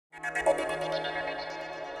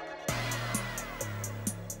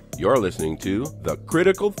You're listening to The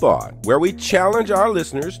Critical Thought, where we challenge our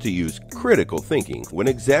listeners to use critical thinking when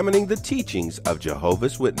examining the teachings of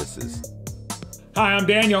Jehovah's Witnesses. Hi, I'm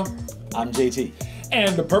Daniel. I'm JT.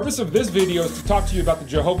 And the purpose of this video is to talk to you about the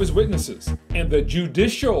Jehovah's Witnesses and the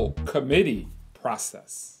Judicial Committee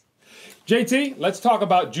process. JT, let's talk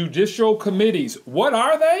about Judicial Committees. What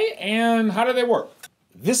are they and how do they work?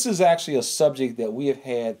 This is actually a subject that we have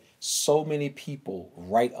had so many people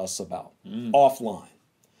write us about offline.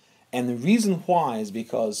 And the reason why is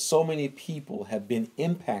because so many people have been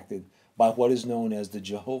impacted by what is known as the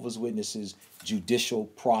Jehovah's Witnesses judicial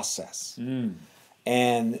process.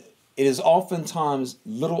 And it is oftentimes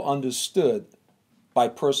little understood by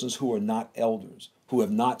persons who are not elders, who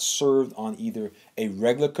have not served on either a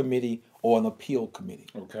regular committee or an appeal committee.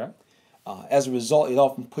 Okay. As a result, it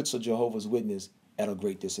often puts a Jehovah's Witness at a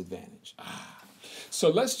great disadvantage. So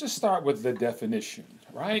let's just start with the definition,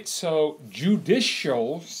 right? So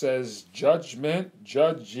judicial says judgment,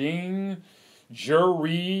 judging,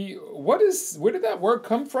 jury. Where did that word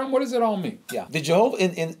come from? What does it all mean? Yeah, the Jehovah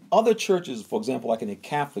in other churches, for example, like in the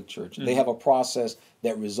Catholic Church, they have a process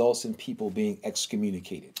that results in people being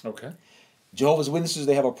excommunicated. Okay. Jehovah's Witnesses,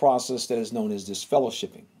 they have a process that is known as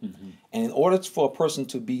disfellowshipping. And in order for a person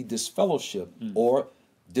to be disfellowshipped or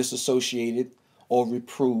disassociated or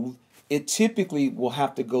reproved, it typically will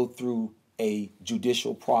have to go through a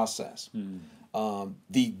judicial process.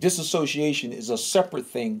 The disassociation is a separate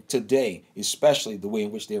thing today, especially the way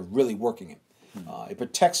in which they're really working it. It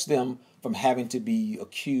protects them from having to be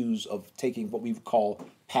accused of taking what we would call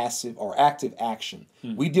passive or active action.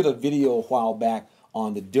 We did a video a while back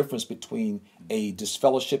on the difference between a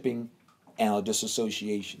disfellowshipping and a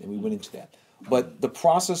disassociation, and we went into that. But the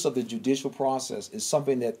process of the judicial process is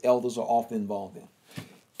something that elders are often involved in.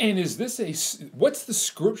 And is this what's the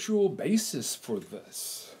scriptural basis for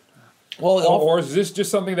this? Well, or is this just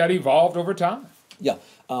something that evolved over time? Yeah.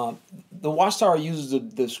 The Watchtower uses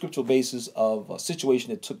the scriptural basis of a situation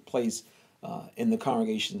that took place in the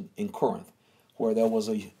congregation in Corinth, where there was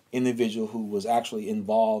an individual who was actually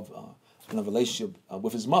involved in a relationship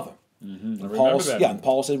with his mother. And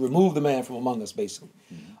Paul said, remove the man from among us, basically.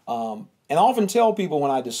 And I often tell people when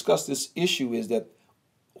I discuss this issue is that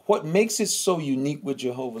what makes it so unique with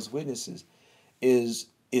Jehovah's Witnesses is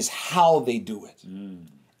how they do it.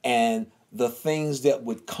 And the things that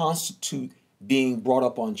would constitute being brought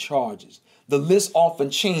up on charges. The list often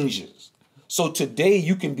changes. So today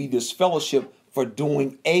you can be disfellowshipped for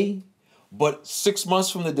doing A, but 6 months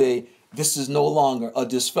from the day, this is no longer a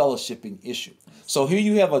disfellowshipping issue. So here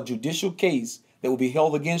you have a judicial case that will be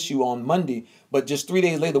held against you on Monday, but just 3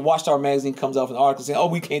 days later, the Watchtower magazine comes out with an article saying, oh,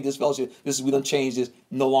 we can't disfellowship, we done changed this,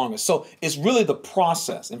 no longer. So it's really the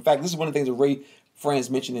process. In fact, this is one of the things that Ray Franz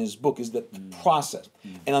mentioned in his book is the process.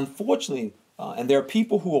 And unfortunately, and there are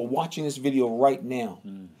people who are watching this video right now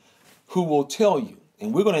who will tell you,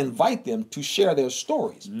 and we're going to invite them to share their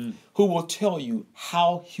stories, who will tell you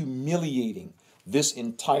how humiliating this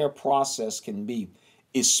entire process can be,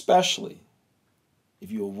 especially if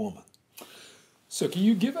you're a woman. So can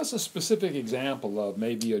you give us a specific example of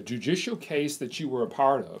maybe a judicial case that you were a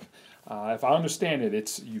part of? If I understand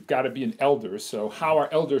it, you've got to be an elder. So how are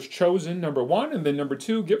elders chosen, number one? And then number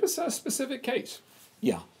two, give us a specific case.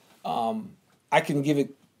 Yeah. I can give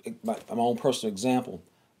it my own personal example.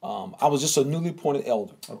 I was just a newly appointed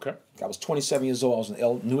elder. Okay. I was 27 years old. I was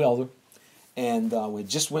an new elder. And we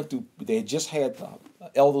just went through, they had just had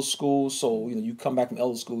elder school. So, you come back from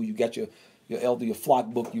elder school, you got your flock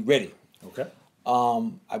book, you ready. Okay.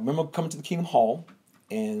 I remember coming to the Kingdom Hall,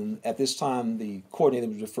 and at this time, the coordinator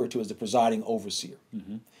was referred to as the presiding overseer.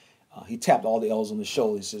 He tapped all the elders on the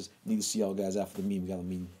shoulder. He says, "Need to see y'all guys after the meeting. We got a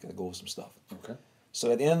meeting. Got to go over some stuff." Okay.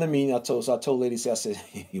 So at the end of the meeting, I told Lady, I said,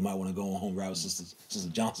 "You might want to go home, right with Sister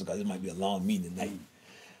Johnson, because it might be a long meeting tonight."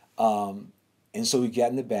 And so we got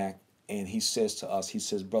in the back, and he says to us, he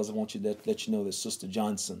says, "Brothers, I want you to let you know that Sister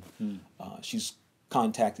Johnson, she's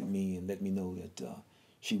contacted me and let me know that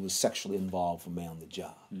she was sexually involved with a man on the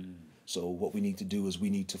job. So what we need to do is we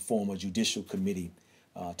need to form a judicial committee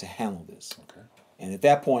to handle this." Okay. And at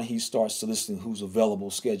that point, he starts soliciting who's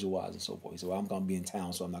available schedule-wise and so forth. He said, "Well, I'm going to be in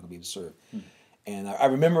town, so I'm not going to be able to serve." And I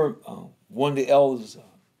remember one of the elders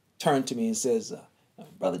turned to me and says,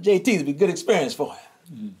 "Brother JT, it'd be a good experience for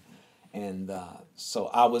you." And so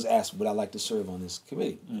I was asked, would I like to serve on this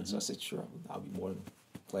committee? And so I said, sure, I'll be more than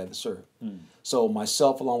glad to serve. So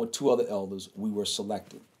myself, along with two other elders, we were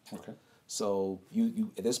selected. Okay. So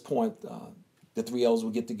you at this point, the three elders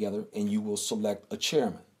will get together and you will select a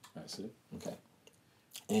chairman. I see. Okay.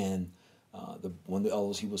 And one of the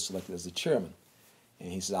elders, he was selected as the chairman.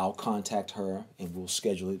 And he said, I'll contact her and we'll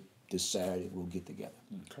schedule it this Saturday. We'll get together.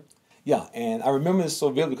 Okay. Yeah, and I remember this so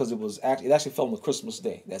vividly because it actually fell on a Christmas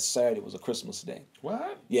day. That Saturday was a Christmas day.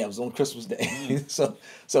 What? Yeah, it was on Christmas Day. so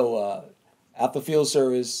after field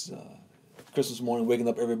service, Christmas morning, waking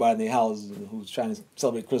up everybody in their houses who was trying to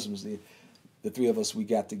celebrate Christmas, the three of us, we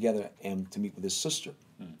got together and to meet with his sister.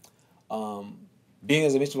 Being,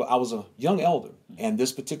 as I mentioned, I was a young elder, and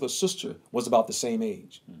this particular sister was about the same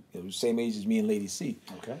age. It was the same age as me and Lady C.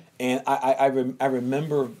 Okay. And I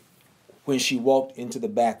remember when she walked into the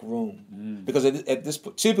back room, because at this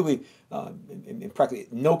typically, in practically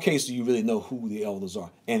no case do you really know who the elders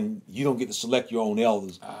are, and you don't get to select your own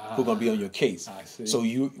elders who are going to be on your case. I see. So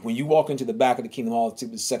when you walk into the back of the Kingdom Hall,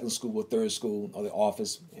 typically second school or third school or the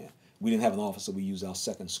office, we didn't have an office, so we used our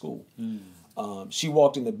second school. She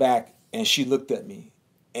walked in the back and she looked at me,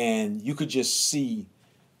 and you could just see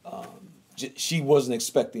she wasn't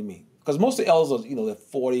expecting me. Because most of the elders are, they're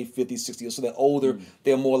 40, 50, 60, so they're older.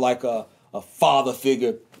 They're more like a father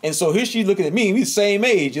figure. And so here she's looking at me, we the same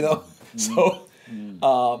age, So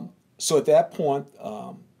at that point,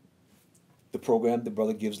 the program, the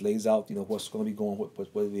brother lays out, what's going to be going,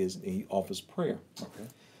 what it is, and he offers prayer. Okay.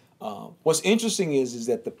 What's interesting is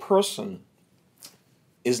that the person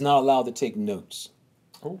is not allowed to take notes.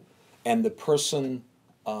 Oh. And the person,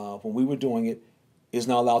 when we were doing it, is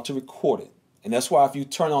not allowed to record it. And that's why if you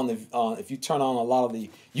turn on a lot of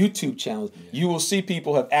the YouTube channels, you will see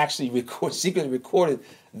people have actually secretly recorded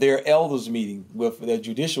their elders meeting with their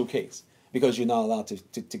judicial case, because you're not allowed to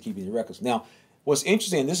keep any records. Now, what's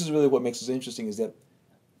interesting, and this is really what makes it interesting, is that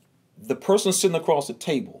the person sitting across the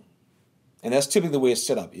table, and that's typically the way it's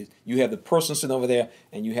set up. You have the person sitting over there,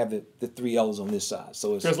 and you have the three elders on this side.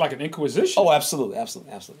 So it's like an inquisition. Oh, absolutely.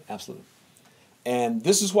 And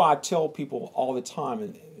this is why I tell people all the time,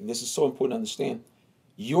 and this is so important to understand,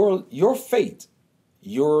 your fate,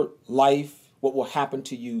 your life, what will happen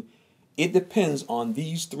to you, it depends on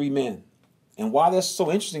these three men. And why that's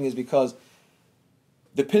so interesting is because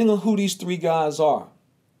depending on who these three guys are,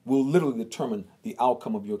 will literally determine the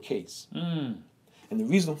outcome of your case. And the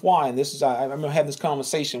reason why, and this is, I remember having this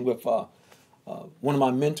conversation with one of my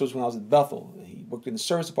mentors when I was at Bethel. He worked in the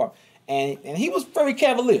service department, and he was very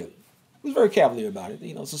cavalier. He was very cavalier about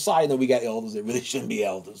it. Society knows we got elders that really shouldn't be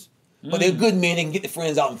elders, but they're good men. They can get their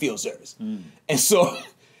friends out in field service. And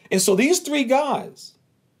so these three guys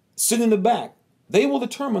sitting in the back, they will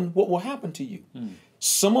determine what will happen to you.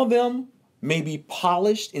 Some of them may be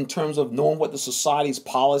polished in terms of knowing what the society's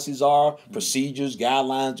policies are, procedures,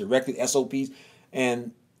 guidelines, directed SOPs.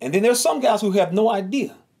 And then there's some guys who have no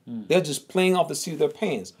idea. They're just playing off the seat of their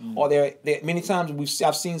pants. Or they're many times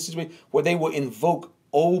I've seen situations where they will invoke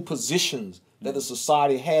old positions that the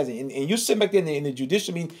society has, and you're sitting back there in the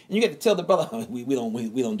judicial meeting, and you get to tell the brother, we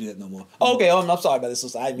don't do that no more. Okay, I'm sorry about this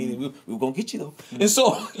society meeting. We were gonna get you though. And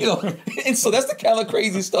so and so that's the kind of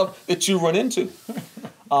crazy stuff that you run into.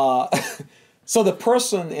 So the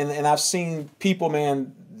person, and I've seen people,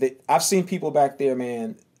 man. I've seen people back there,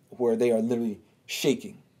 man, where they are literally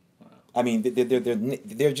shaking. I mean,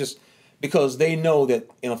 they're just, because they know that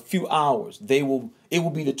in a few hours it will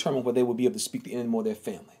be determined whether they will be able to speak to any more of their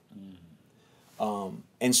family.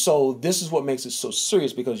 And so this is what makes it so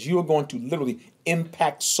serious, because you are going to literally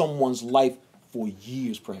impact someone's life for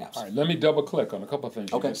years, perhaps. All right, let me double click on a couple of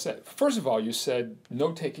things you just said. First of all, you said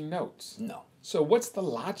no taking notes. No. So what's the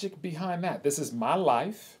logic behind that? This is my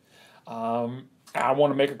life. I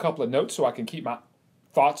want to make a couple of notes so I can keep my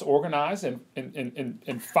thoughts organized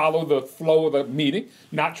and follow the flow of the meeting,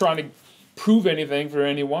 not trying to prove anything for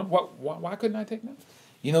anyone. Why couldn't I take notes?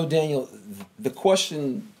 Daniel, the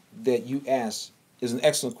question that you asked is an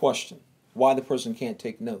excellent question. Why the person can't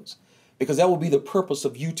take notes? Because that will be the purpose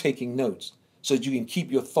of you taking notes, so that you can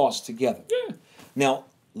keep your thoughts together. Yeah. Now,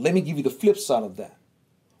 let me give you the flip side of that.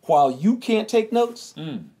 While you can't take notes,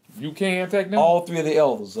 you can't take notes. All three of the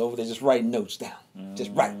elders over there just writing notes down.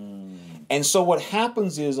 Just write. And so what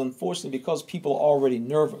happens is, unfortunately, because people are already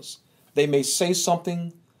nervous, they may say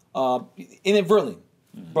something inadvertently.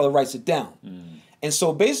 Brother writes it down. And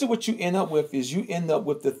so basically what you end up with is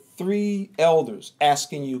the three elders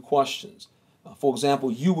asking you questions. For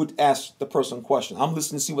example, you would ask the person a question. I'm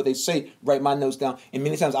listening to see what they say, write my notes down, and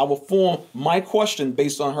many times I will form my question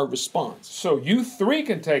based on her response. So you three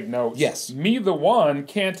can take notes. Yes. Me, the one,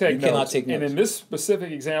 can't take notes. Cannot take notes. And in this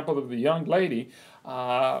specific example of the young lady,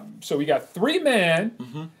 so we got three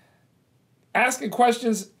men asking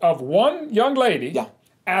questions of one young lady,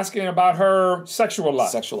 asking about her sexual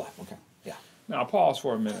life. Sexual life, okay. Yeah. Now pause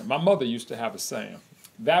for a minute. My mother used to have a saying,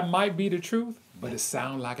 that might be the truth, but it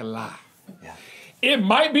sounds like a lie. Yeah. It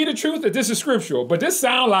might be the truth that this is scriptural, but this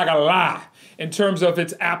sounds like a lie. in terms of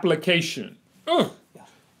its application. Ugh.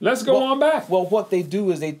 Let's go on back. Well, what they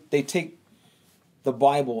do is they take the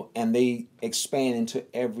Bible and they expand into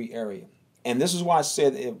every area. And this is why I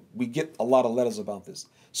said we get a lot of letters about this,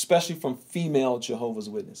 especially from female Jehovah's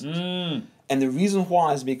Witnesses. And the reason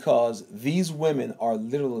why is because these women are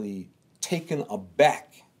literally taken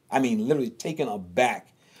aback. I mean, literally taken aback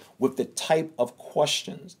with the type of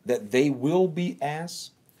questions that they will be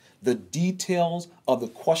asked, the details of the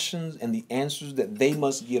questions and the answers that they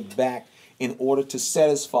must give back in order to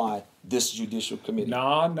satisfy this judicial committee.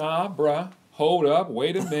 Nah, bruh. Hold up.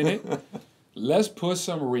 Wait a minute. Let's put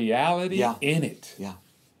some reality in it. Yeah.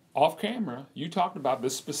 Off camera, you talked about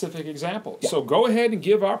this specific example. Yeah. So go ahead and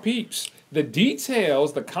give our peeps the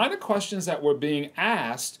details, the kind of questions that were being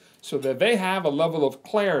asked so that they have a level of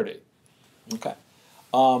clarity. Okay.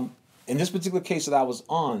 In this particular case that I was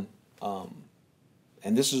on,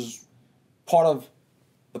 and this is part of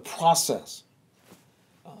the process,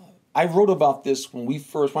 I wrote about this when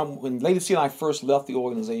Lady C and I first left the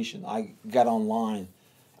organization. I got online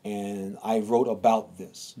and I wrote about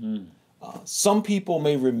this. Some people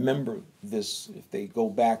may remember this if they go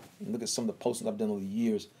back and look at some of the postings I've done over the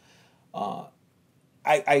years.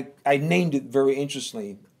 I named it very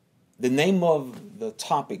interestingly. The name of the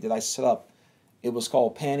topic that I set up, it was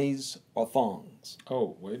called Panties or Thongs.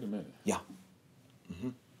 Oh, wait a minute. Yeah.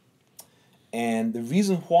 And the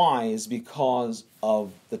reason why is because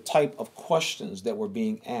of the type of questions that were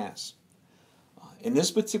being asked. In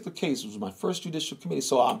this particular case, it was my first judicial committee,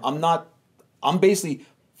 so I'm basically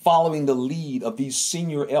following the lead of these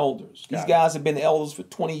senior elders. These guys have been elders for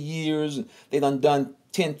 20 years, and they've done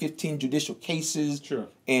 10, 15 judicial cases. Sure.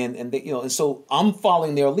 And they, and so I'm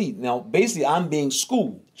following their lead. Now, basically, I'm being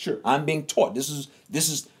schooled. Sure. I'm being taught. This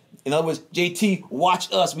is, in other words, JT,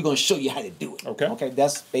 watch us. We're going to show you how to do it. Okay. Okay.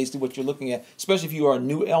 That's basically what you're looking at, especially if you are a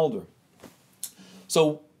new elder.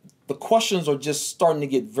 So the questions are just starting to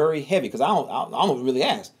get very heavy because I don't really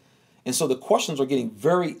ask, and so the questions are getting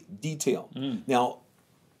very detailed. Now,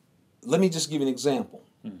 let me just give you an example.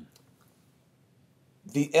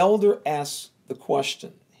 The elder asked the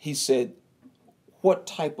question. He said, "What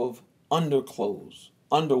type of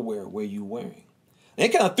underwear were you wearing?" And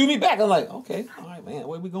it kind of threw me back. I'm like, "Okay, all right, man,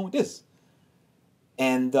 where are we going with this?"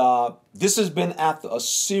 And this has been after a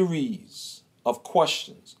series of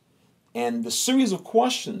questions. And the series of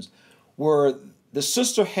questions where the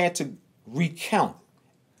sister had to recount.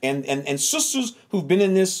 And sisters who've been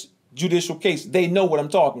in this judicial case, they know what I'm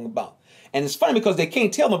talking about. And it's funny because they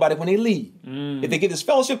can't tell nobody when they leave. If they get this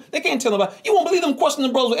fellowship, they can't tell nobody. You won't believe them questions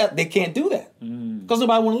the brothers. They can't do that because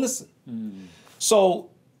nobody want to listen. So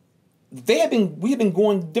we have been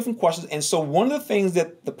going different questions. And so one of the things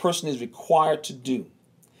that the person is required to do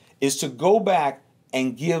is to go back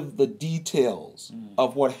and give the details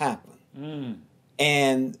of what happened.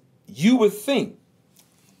 And you would think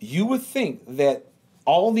that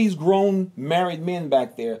all these grown married men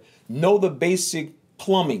back there know the basic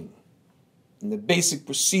plumbing and the basic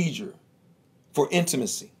procedure for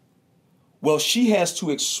intimacy. Well, she has to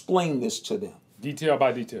explain this to them. Detail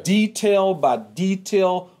by detail. Detail by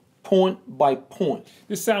detail, point by point.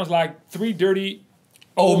 This sounds like three dirty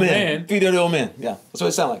old men. Three dirty old men, yeah. That's what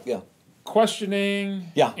it sounds like, yeah.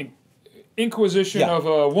 Questioning. Yeah. Inquisition of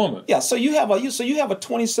a woman. Yeah, so you have a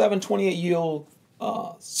 27, 28-year-old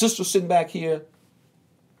sister sitting back here,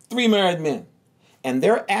 three married men, and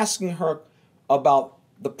they're asking her about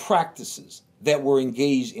the practices that were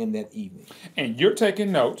engaged in that evening. And you're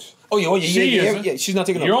taking notes. Oh yeah, yeah. She's not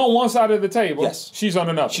taking notes. You're on one side of the table. Yes. She's on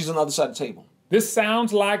another. She's on the other side of the table. This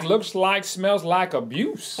sounds like, looks like, smells like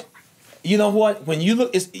abuse. You know what? When you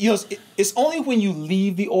look, it's only when you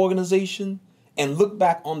leave the organization and look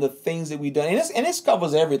back on the things that we've done, and this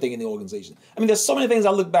covers everything in the organization. I mean, there's so many things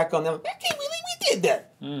I look back on now. I can't believe we did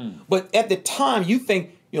that. But at the time, you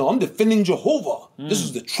think, I'm defending Jehovah. This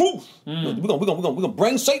is the truth. We're gonna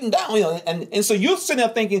bring Satan down. And so you're sitting there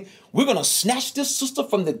thinking, we're gonna snatch this sister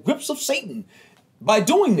from the grips of Satan by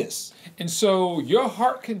doing this. And so your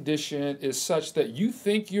heart condition is such that you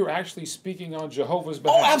think you're actually speaking on Jehovah's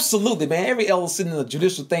behalf. Oh, absolutely, man. Every elder sitting in a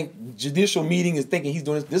judicial meeting is thinking he's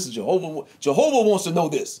doing this. This is Jehovah. Jehovah wants to know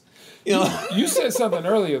this. You said something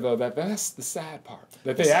earlier, though, that's the sad part,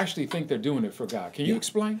 that they actually think they're doing it for God. Can you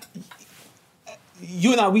explain?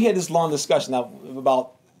 You and I, we had this long discussion now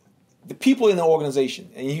about the people in the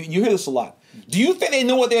organization, and you hear this a lot. Do you think they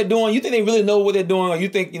know what they're doing? You think they really know what they're doing, or you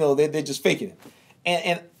think they're just faking it?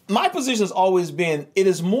 And my position has always been, it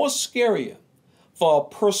is more scarier for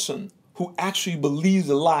a person who actually believes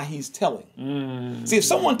the lie he's telling. See, if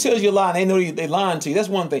someone tells you a lie and they know they're lying to you, that's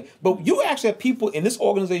one thing. But you actually have people in this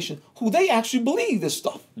organization who they actually believe this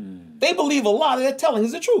stuff. They believe a lie that they're telling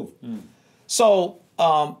is the truth. So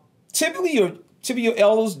typically your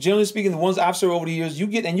elders, generally speaking, the ones I've served over the years, you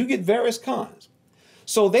get various kinds.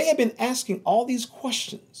 So they have been asking all these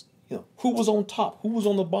questions. You know, who was on top? Who was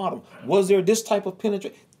on the bottom? Was there this type of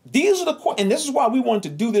penetration? These are the questions, and this is why we wanted to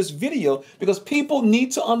do this video, because people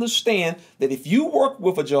need to understand that if you work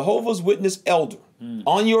with a Jehovah's Witness elder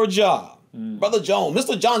on your job, Brother Jones,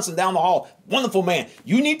 Mr. Johnson down the hall, wonderful man,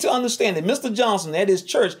 you need to understand that Mr. Johnson at his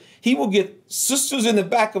church, he will get sisters in the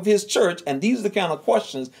back of his church, and these are the kind of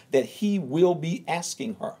questions that he will be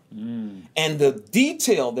asking her. And the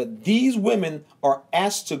detail that these women are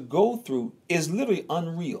asked to go through is literally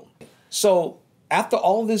unreal. So after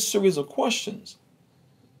all this series of questions,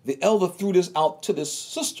 the elder threw this out to this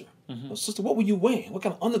sister. Sister, what were you wearing? What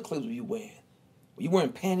kind of underclothes were you wearing? Were you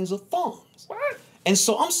wearing panties or thongs? What? And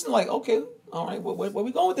so I'm sitting like, okay, all right, where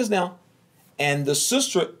we going with this now? And the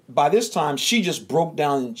sister, by this time, she just broke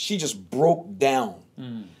down.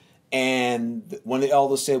 And when the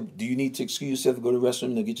elder said, do you need to excuse yourself to go to the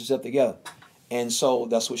restroom and get yourself together? And so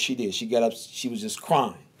that's what she did. She got up, she was just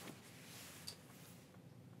crying.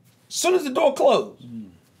 As soon as the door closed,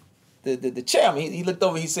 the chairman, he looked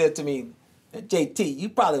over, he said to me, JT, you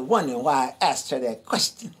probably wondering why I asked her that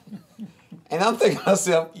question. And I'm thinking to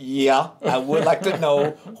myself, yeah, I would like to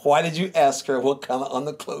know, why did you ask her what kind of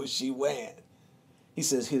underclothes she wearing? He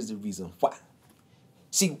says, here's the reason why.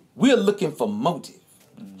 See, we're looking for motive,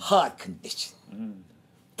 heart condition,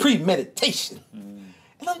 premeditation.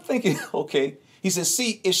 And I'm thinking, okay. He says,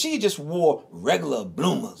 see, if she just wore regular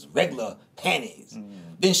bloomers, regular panties,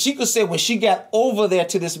 then she could say when she got over there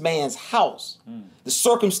to this man's house, the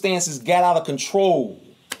circumstances got out of control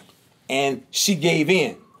and she gave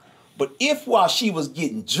in. But if while she was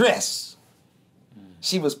getting dressed,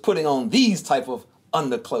 she was putting on these type of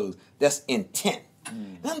underclothes, that's intent.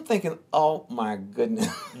 And I'm thinking, oh my goodness.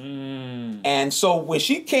 And so when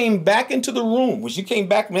she came back into the room, when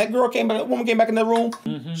that woman came back in the room,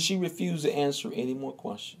 she refused to answer any more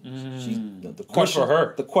questions. The question, good for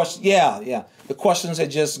her. The question, yeah. The questions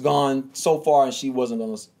had just gone so far and she wasn't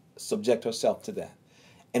going to subject herself to that.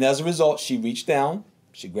 And as a result, she reached down,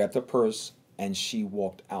 she grabbed her purse, and she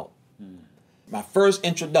walked out. My first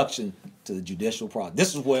introduction to the judicial process.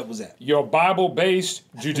 This is where it was at. Your Bible-based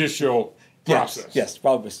judicial process. Yes,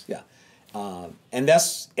 Bible-based, yeah. And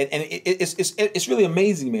it's really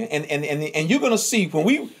amazing, man. And you're gonna see when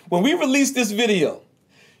we release this video,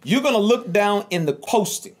 you're gonna look down in the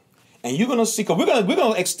posting, and you're gonna see, because we're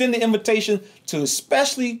gonna extend the invitation to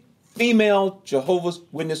especially female Jehovah's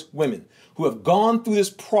Witness women who have gone through this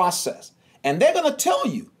process, and they're gonna tell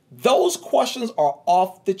you those questions are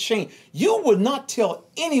off the chain. You would not tell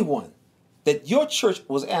anyone that your church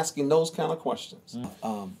was asking those kind of questions.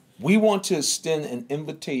 We want to extend an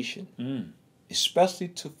invitation, especially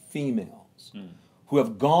to females who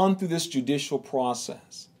have gone through this judicial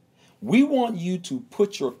process. We want you to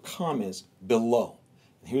put your comments below.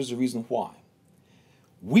 And here's the reason why.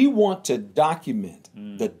 We want to document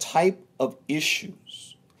the type of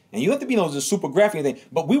issues. And you don't have to be the super graphic thing,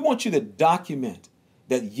 but we want you to document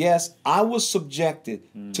that, yes, I was subjected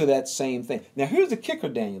to that same thing. Now, here's the kicker,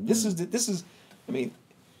 Daniel.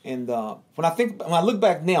 When I look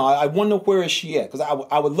back now, I wonder where is she at? Because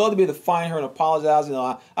I would love to be able to find her and apologize.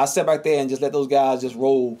 I sat back there and just let those guys just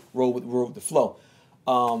roll with the flow.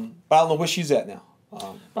 But I don't know where she's at now.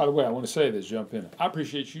 By the way, I want to say this, jump in. I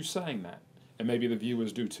appreciate you saying that, and maybe the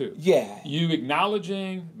viewers do too. Yeah. You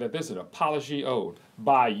acknowledging that there's an apology owed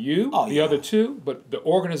by you, the yeah. other two, but the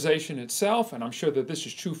organization itself, and I'm sure that this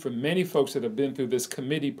is true for many folks that have been through this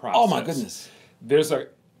committee process. Oh my goodness. There's an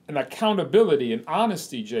accountability and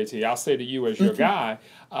honesty, JT, I'll say to you as your guy,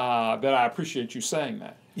 that I appreciate you saying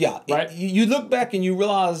that. Yeah. Right? You look back and you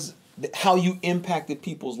realize how you impacted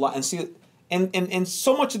people's lives. And see, and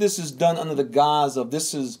so much of this is done under the guise of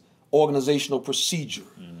this is organizational procedure,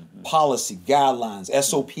 policy, guidelines,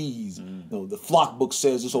 SOPs. The flock book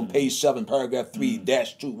says this on page 7, paragraph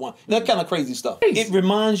 3-21. That kind of crazy stuff. It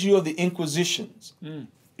reminds you of the Inquisitions.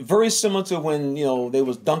 Very similar to when they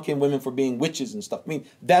was dunking women for being witches and stuff. I mean,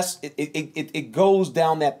 it goes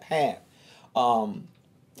down that path.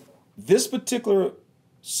 This particular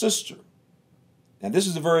sister, and it's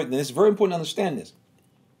very important to understand this.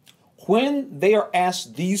 When they are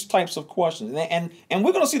asked these types of questions, and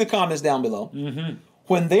we're going to see the comments down below.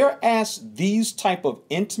 When they're asked these type of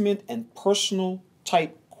intimate and personal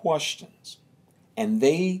type questions, and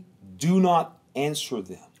they do not answer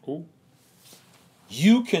them,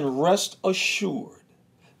 you can rest assured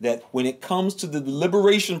that when it comes to the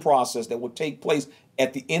deliberation process that will take place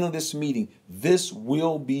at the end of this meeting, this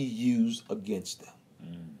will be used against them.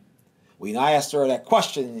 Well, you know, I asked her that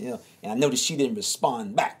question, you know, and I noticed she didn't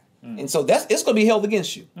respond back. And so it's going to be held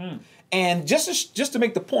against you. And just to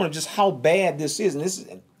make the point of just how bad this is, and this is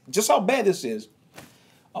just how bad this is,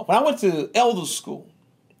 when I went to elders school,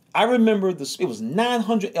 I remember it was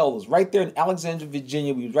 900 elders right there in Alexandria,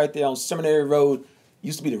 Virginia. We was right there on Seminary Road.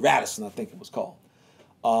 Used to be the Radisson, I think it was called.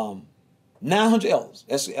 900 elders.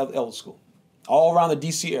 That's the elder school, all around the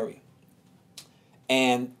D.C. area.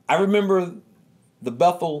 And I remember the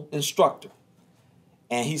Bethel instructor,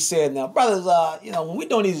 and he said, "Now, brothers, you know, when we're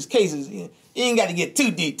doing these cases, you ain't got to get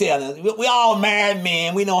too detailed. We all married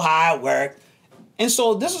men. We know how it works." And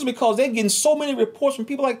so this is because they're getting so many reports from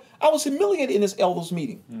people like, I was humiliated in this elders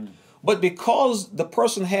meeting. But because the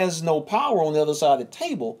person has no power on the other side of the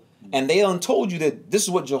table, and they done told you that this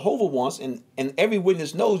is what Jehovah wants, and every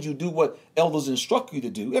witness knows you do what elders instruct you to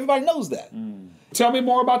do, everybody knows that. Tell me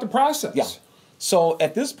more about the process. Yeah. So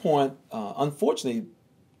at this point, unfortunately,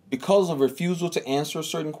 because of refusal to answer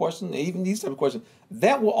certain questions, even these type of questions,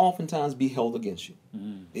 that will oftentimes be held against you.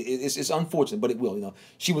 It's unfortunate, but it will. You know,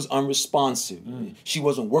 she was unresponsive. She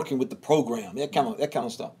wasn't working with the program. That kind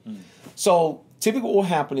of stuff. So typically, what will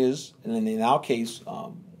happen is, and in our case,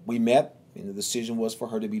 we met, and the decision was for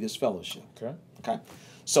her to be this fellowship. Okay.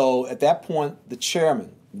 So at that point, the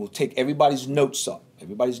chairman will take everybody's notes up.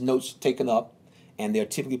 Everybody's notes taken up, and they're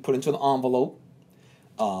typically put into an envelope.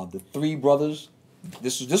 The three brothers.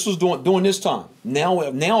 This was during this time. Now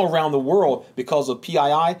around the world, because of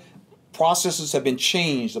PII, processes have been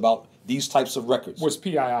changed about these types of records. What's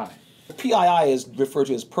PII? PII is referred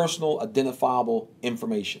to as personal identifiable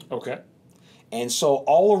information. Okay. And so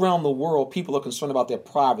all around the world, people are concerned about their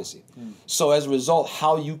privacy. So as a result,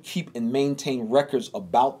 how you keep and maintain records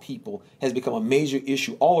about people has become a major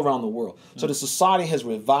issue all around the world. So the society has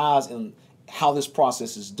revised in how this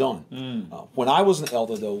process is done. When I was an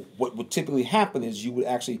elder, though, what would typically happen is you would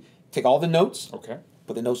actually take all the notes,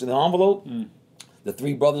 put the notes in an envelope, the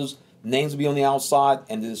three brothers' names would be on the outside,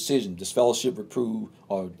 and the decision, disfellowship, reprove,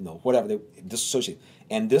 or whatever, they disassociate.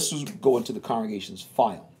 And this would go into the congregation's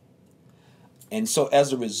file. And so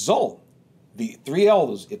as a result, the three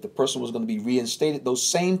elders, if the person was going to be reinstated, those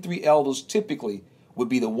same three elders typically would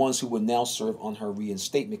be the ones who would now serve on her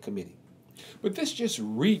reinstatement committee. But this just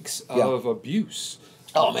reeks of abuse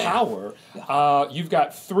of power. You've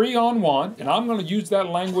got 3-on-1, and I'm going to use that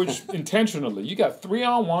language intentionally. You got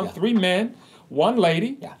 3-on-1, 3 men, 1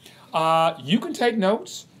 lady. You can take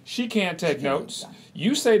notes. She can't take notes.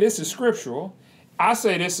 You say this is scriptural. I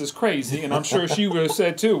say this is crazy, and I'm sure she would have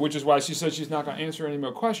said too, which is why she said she's not going to answer any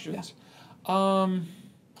more questions. Wow.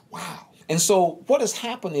 And so what has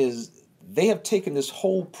happened is they have taken this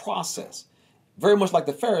whole process, very much like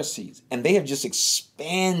the Pharisees, and they have just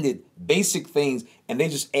expanded basic things, and they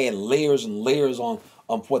just add layers and layers on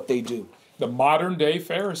what they do. The modern day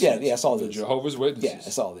Pharisees. Yeah, that's all it is. Jehovah's Witnesses. Yeah,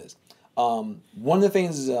 that's all it is. One of the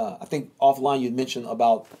things I think offline you mentioned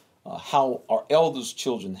about how our elders'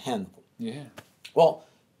 children handle. Yeah. Well,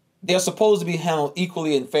 they're supposed to be handled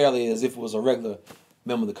equally and fairly as if it was a regular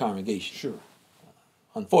member of the congregation. Sure.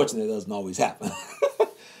 Unfortunately, it doesn't always happen.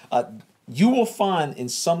 You will find in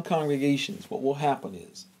some congregations what will happen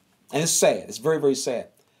is, and it's sad, it's very, very sad.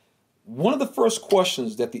 One of the first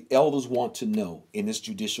questions that the elders want to know in this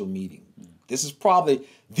judicial meeting, this is probably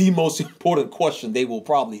the most important question they will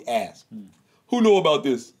probably ask. Who know about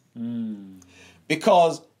this?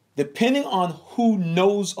 Because depending on who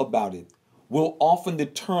knows about it will often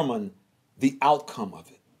determine the outcome of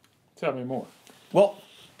it. Tell me more. Well,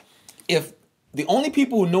 if the only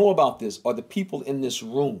people who know about this are the people in this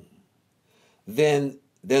room, then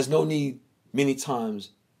there's no need many times,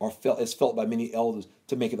 or it's felt by many elders,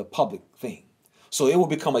 to make it a public thing. So it will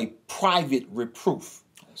become a private reproof.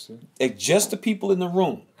 It's just the people in the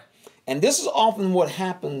room. And this is often what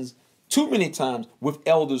happens too many times with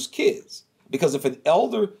elders' kids. Because if it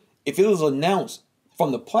is announced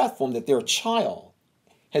from the platform that their child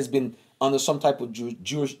has been under some type of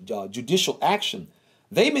judicial action,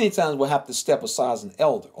 they many times will have to step aside as an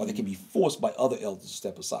elder, or they can be forced by other elders to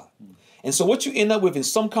step aside. And so what you end up with in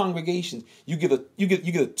some congregations, you get a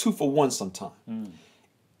 2-for-1 sometimes.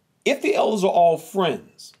 If the elders are all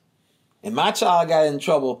friends, and my child got in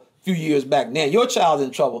trouble a few years back, now your child's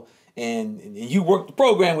in trouble, and you work the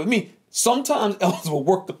program with me, sometimes elders will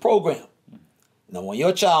work the program. Now, when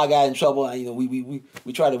your child got in trouble,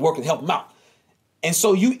 we try to work and help them out. And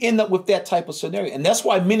so you end up with that type of scenario. And that's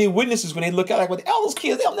why many witnesses, when they look at it, like, well, the elders'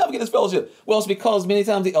 kids, they'll never get this fellowship. Well, it's because many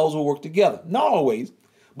times the elders will work together. Not always,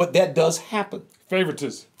 but that does happen.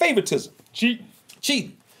 Favoritism. Favoritism.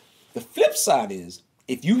 Cheating. The flip side is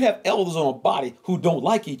if you have elders on a body who don't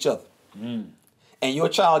like each other, and your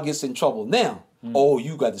child gets in trouble now, oh,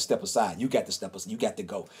 you got to step aside. You got to step aside. You got to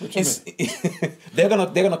go. They're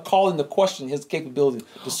gonna call into question his capability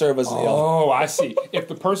to serve as an elder. Oh, I see. If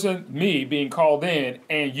the person, me, being called in,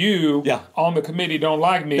 and you on the committee don't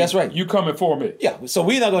like me, that's right. You coming for me. Yeah. So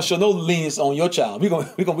we're not gonna show no lenience on your child. We're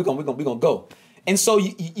gonna go. And so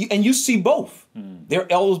you see both. There are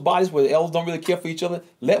elders' bodies where the elders don't really care for each other.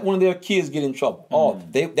 Let one of their kids get in trouble. Oh,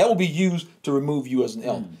 that will be used to remove you as an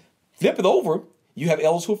elder. Flip it over. You have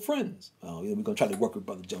elders who are friends. We're going to try to work with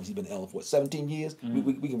Brother Jones. He's been an elder for 17 years. We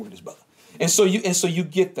can work with this brother. And so you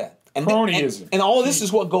get that. And cronyism. And all of this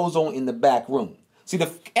is what goes on in the back room. See,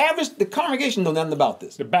 the congregation know nothing about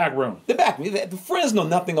this. The back room. The friends know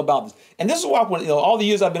nothing about this. And this is why all the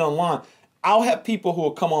years I've been online, I'll have people who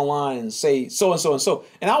will come online and say so and so and so.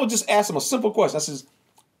 And I would just ask them a simple question. I says,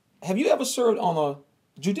 have you ever served on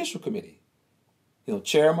a judicial committee?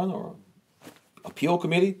 Chairman or appeal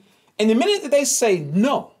committee? And the minute that they say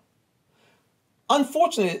no,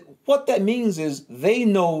 unfortunately, what that means is they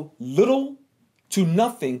know little to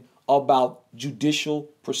nothing about judicial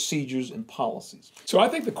procedures and policies. So I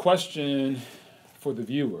think the question for the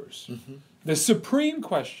viewers, the supreme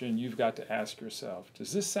question you've got to ask yourself,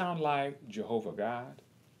 does this sound like Jehovah God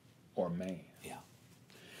or man? Yeah.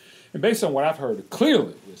 And based on what I've heard,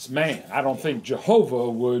 clearly it's man. I don't think Jehovah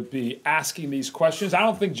would be asking these questions. I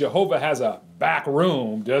don't think Jehovah has a back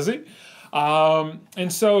room, does he?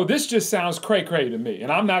 And so this just sounds cray-cray to me.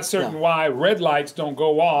 And I'm not certain why red lights don't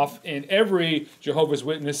go off in every Jehovah's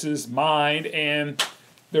Witness's mind and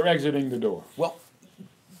they're exiting the door. Well,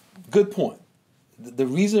 good point. The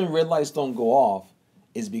reason red lights don't go off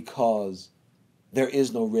is because there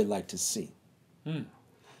is no red light to see.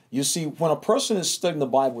 You see, when a person is studying the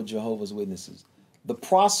Bible with Jehovah's Witnesses, the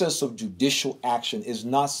process of judicial action is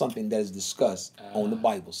not something that is discussed on the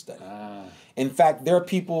Bible study. In fact, there are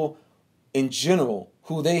people in general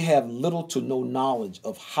who they have little to no knowledge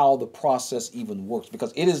of how the process even works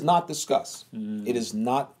because it is not discussed. It is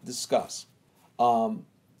not discussed.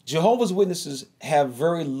 Jehovah's Witnesses have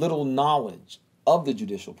very little knowledge of the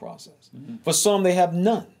judicial process. For some, they have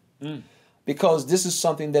none because this is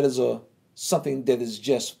something that is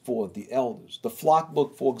just for the elders. The flock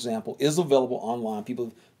book, for example, is available online.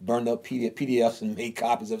 People burned up PDFs and made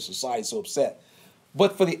copies of it. Society so upset.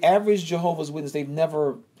 But for the average Jehovah's Witness, they've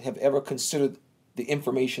never have ever considered the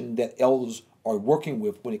information that elders are working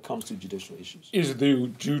with when it comes to judicial issues. Is the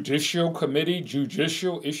Judicial Committee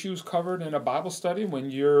judicial issues covered in a Bible study when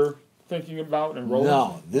you're thinking about enrolling?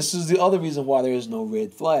 No, this is the other reason why there is no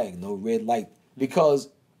red flag, no red light. Because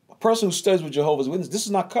a person who studies with Jehovah's Witness, this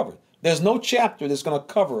is not covered. There's no chapter that's going to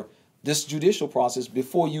cover this judicial process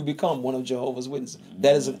before you become one of Jehovah's Witnesses.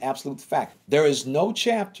 That is an absolute fact. There is no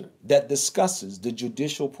chapter that discusses the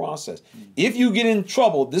judicial process. If you get in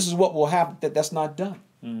trouble, this is what will happen. That's not done.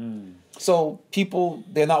 So people,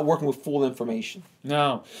 they're not working with full information.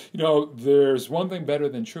 Now, there's one thing better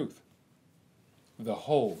than truth. The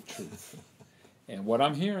whole truth. And what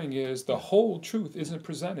I'm hearing is the whole truth isn't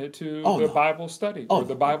presented to the Bible study or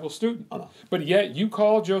the Bible student. But yet you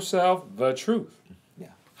called yourself the truth.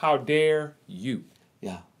 How dare you?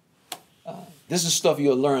 Yeah. This is stuff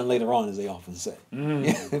you'll learn later on, as they often say.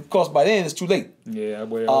 Of course, by then it's too late. Yeah,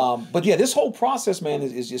 well. But yeah, this whole process, man,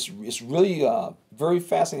 is just it's really very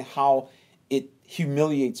fascinating how it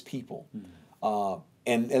humiliates people.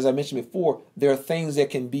 And as I mentioned before, there are things that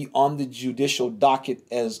can be on the judicial docket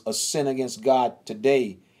as a sin against God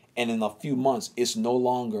today, and in a few months, it's no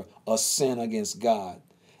longer a sin against God.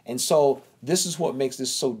 And so this is what makes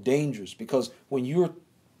this so dangerous, because when you're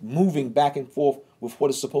moving back and forth with what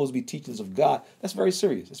is supposed to be teachings of God, that's very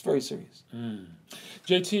serious. It's very serious.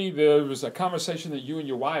 JT, there was a conversation that you and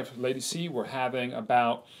your wife, Lady C, were having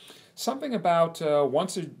about something about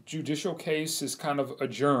once a judicial case is kind of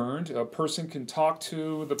adjourned, a person can talk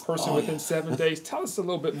to the person within 7 days. Tell us a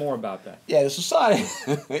little bit more about that. Yeah, the society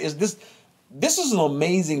is this. This is an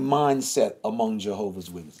amazing mindset among Jehovah's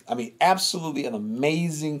Witnesses. I mean, absolutely an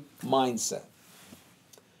amazing mindset.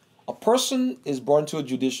 A person is brought into a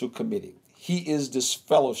judicial committee. He is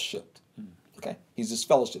disfellowshipped. Okay? He's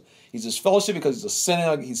disfellowshipped. He's disfellowshipped because he's a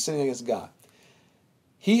sinner. He's sinning against God.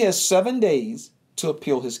 He has 7 days to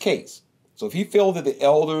appeal his case. So if he feels that the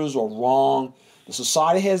elders are wrong, the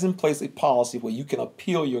society has in place a policy where you can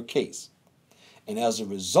appeal your case. And as a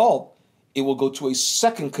result, it will go to a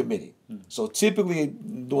second committee. So typically,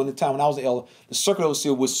 during the time when I was an elder, the circuit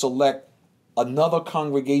overseer would select another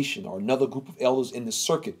congregation or another group of elders in the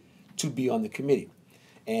circuit to be on the committee.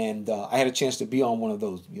 And I had a chance to be on one of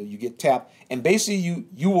those. You get tapped, and basically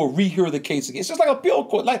you will rehear the case again. It's just like a appeal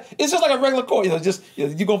court, it's just like a regular court.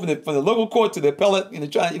 You go from the local court to the appellate,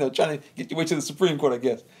 trying to get your way to the Supreme Court, I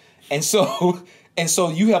guess. And so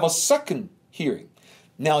you have a second hearing.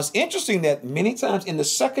 Now it's interesting that many times in the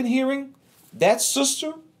second hearing, that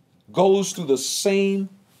sister goes through the same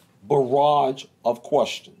barrage of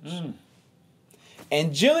questions.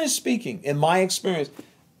 And generally speaking, in my experience,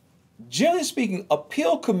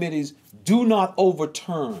 appeal committees do not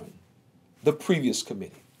overturn the previous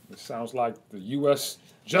committee. It sounds like the U.S.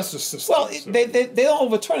 justice system. Well, they don't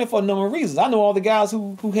overturn it for a number of reasons. I know all the guys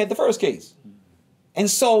who had the first case. And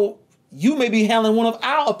so you may be handling one of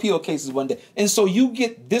our appeal cases one day. And so you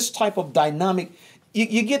get this type of dynamic.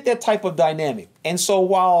 You get that type of dynamic. And so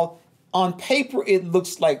while on paper it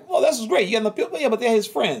looks like, well, this is great. You got an appeal, yeah, but they're his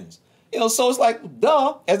friends. So it's like,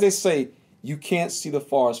 duh, as they say, you can't see the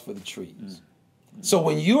forest for the trees. So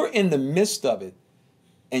when you're in the midst of it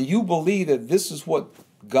and you believe that this is what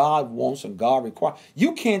God wants and God requires,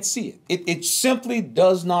 you can't see it. It simply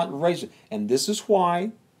does not raise it. And this is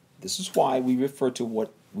why we refer to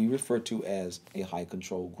what we refer to as a high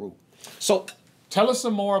control group. So tell us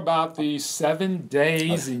some more about the 7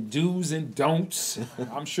 days and do's and don'ts.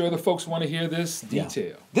 I'm sure the folks want to hear this detail.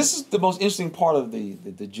 Yeah. This is the most interesting part of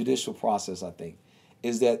the judicial process, I think,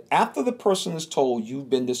 is that after the person is told you've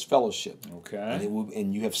been disfellowshipped, okay,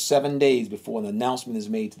 and you have 7 days before an announcement is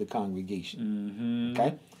made to the congregation.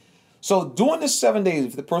 Okay? So during the 7 days,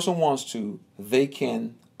 if the person wants to, they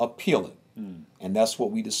can appeal it. And that's what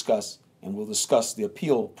we discuss, and we'll discuss the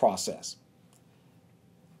appeal process.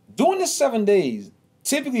 During the 7 days,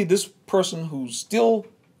 typically this person who's still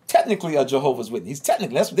technically a Jehovah's Witness,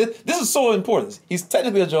 this is so important, he's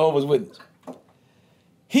technically a Jehovah's Witness.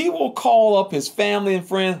 He will call up his family and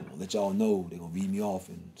friends, I'll let y'all know they're going to read me off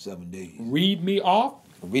in 7 days. Read me off?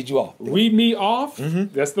 Read you off. Read me off?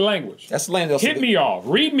 That's the language. That's the language. Hit me off.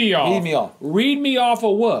 Read me off. Read me off. Read me off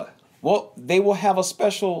of what? Well, they will have a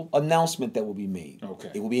special announcement that will be made.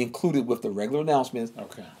 Okay. It will be included with the regular announcements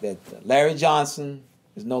that Larry Johnson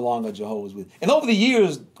is no longer Jehovah's Witness. And over the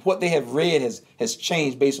years, what they have read has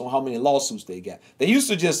changed based on how many lawsuits they got. They used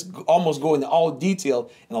to just almost go into all detail,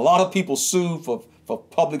 and a lot of people sued for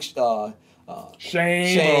public shame,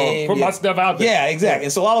 or put my stuff out there. Yeah, exactly.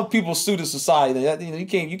 And so a lot of people sue the society.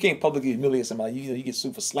 You can't publicly humiliate somebody. You get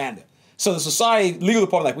sued for slander. So the society legal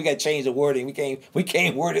department, like, we got to change the wording. We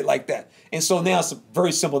can't word it like that. And so now it's a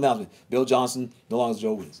very simple announcement. Bill Johnson no longer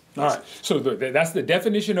Jehovah's Witness. All right. So that's the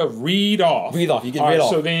definition of read off. Read off. You get read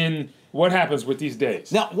off. So then what happens with these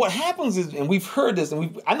days? Now what happens is, and we've heard this,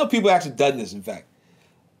 and I know people actually done this, in fact,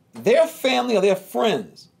 their family or their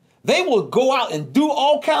friends, they will go out and do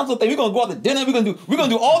all kinds of things. We're going to go out to dinner. We're going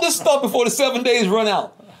to do all this stuff before the 7 days run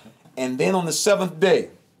out. And then on the 7th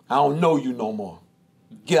day, I don't know you no more.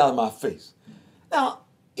 Get out of my face. Now,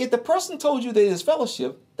 if the person told you they is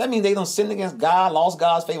fellowship, that means they don't sin against God, lost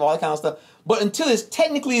God's favor, all that kind of stuff. But until it's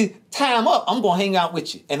technically time up, I'm going to hang out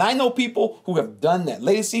with you. And I know people who have done that.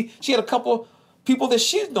 Lady C, she had a couple people that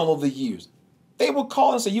she's known over the years. They would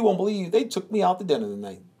call and say, you won't believe, they took me out to dinner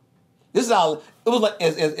tonight. This is how, it was like,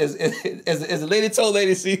 as the lady told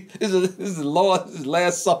Lady C, this is the Lord's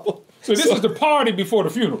last supper. So this is the party before the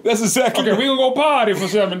funeral. That's exactly right. Okay, we're going to go party for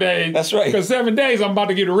 7 days. That's right. Because 7 days, I'm about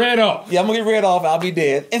to get read off. Yeah, I'm going to get read off. I'll be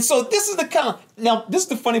dead. And so this is the kind of, now, this is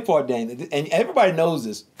the funny part, Dan, and everybody knows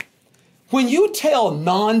this. When you tell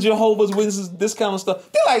non-Jehovah's Witnesses this kind of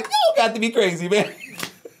stuff, they're like, you got to be crazy, man.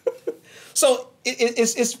 So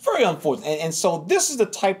it's very unfortunate. And so this is the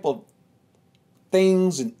type of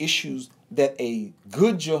things and issues that a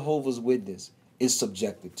good Jehovah's Witness is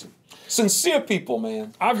subjected to. Sincere people,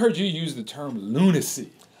 man. I've heard you use the term lunacy.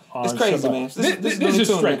 It's crazy, man. This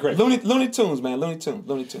is straight crazy. Looney Tunes, man. Looney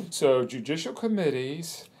Tunes. So judicial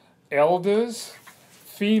committees, elders,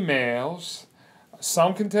 females,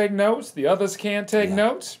 some can take notes, the others can't take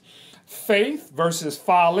notes. Faith versus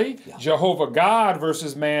folly, Jehovah God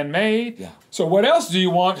versus man-made. Yeah. So what else do you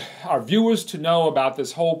want our viewers to know about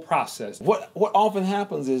this whole process? What often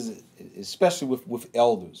happens is, especially with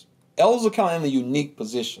elders are kind of in a unique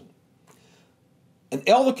position. An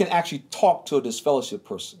elder can actually talk to a disfellowship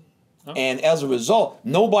person. Oh. And as a result,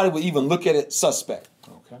 nobody would even look at it suspect.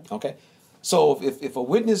 Okay. So if a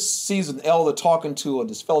witness sees an elder talking to a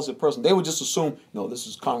disfellowship person, they would just assume, this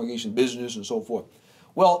is congregation business and so forth.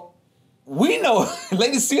 Well, we know,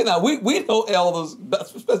 Lady C and I, we know elders,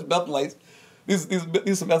 especially Bethelites, these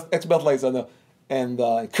some ex-Bethelites I know, and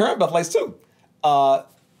current Bethelites too.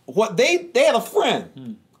 They had a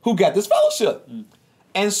friend who got this fellowship.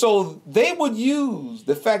 And so they would use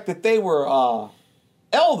the fact that they were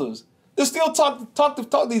elders to still talk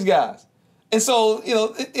to these guys. And so, you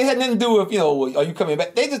know, it had nothing to do with, you know, are you coming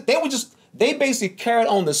back? They basically carried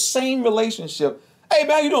on the same relationship. Hey,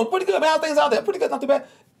 man, you doing pretty good, man. How things out there? Pretty good, not too bad.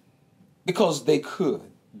 Because they could.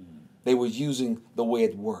 They were using the way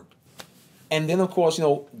it worked. And then, of course, you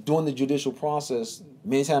know, during the judicial process,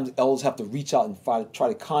 many times elders have to reach out and try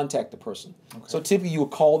to contact the person. Okay. So typically you will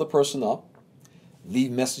call the person up,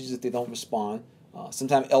 leave messages if they don't respond.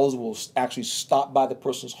 Sometimes elders will actually stop by the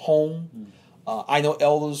person's home. I know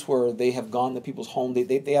elders where they have gone to people's home.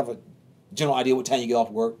 They have a general idea what time you get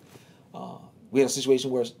off work. We had a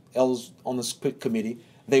situation where elders on this committee,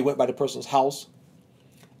 they went by the person's house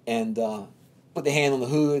and put their hand on the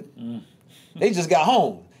hood. They just got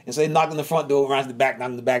home. And so they knocked on the front door, around the back, knocked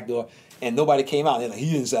on the back door, and nobody came out. They're like,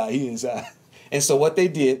 he inside, he inside. And so what they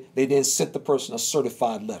did, they then sent the person a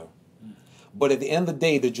certified letter. But at the end of the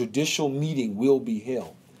day, the judicial meeting will be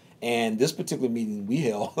held. And this particular meeting we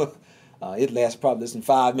held, it lasted probably less than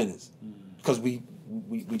 5 minutes because we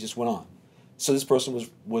just went on. So this person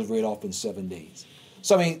was read off in 7 days.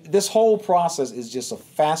 So, I mean, this whole process is just a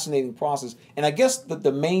fascinating process. And I guess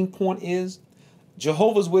the main point is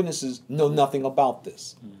Jehovah's Witnesses know nothing about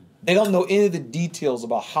this. They don't know any of the details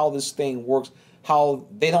about how this thing works, how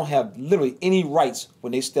they don't have literally any rights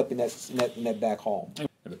when they step in that back hall.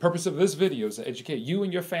 And the purpose of this video is to educate you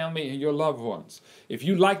and your family and your loved ones. If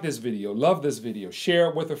you like this video, love this video, share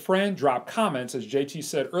it with a friend, drop comments, as JT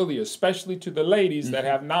said earlier, especially to the ladies that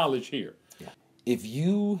have knowledge here. If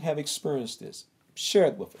you have experienced this, share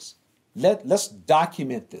it with us. Let's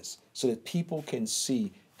document this so that people can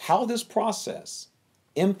see how this process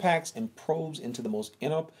impacts and probes into the most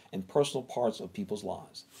inner and personal parts of people's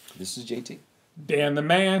lives. This is JT. Dan the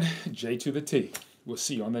man, J to the T. We'll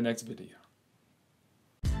see you on the next video.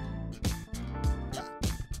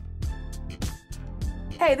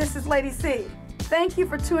 Hey, this is Lady C. Thank you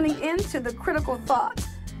for tuning in to The Critical Thought.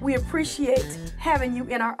 We appreciate having you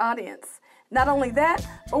in our audience. Not only that,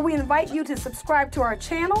 but we invite you to subscribe to our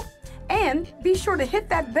channel and be sure to hit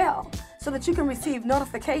that bell so that you can receive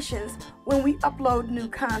notifications when we upload new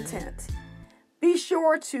content. Be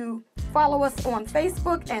sure to follow us on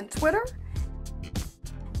Facebook and Twitter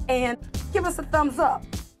and give us a thumbs up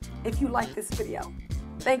if you like this video.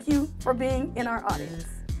 Thank you for being in our audience.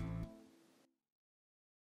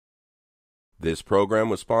 This program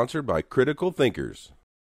was sponsored by Critical Thinkers.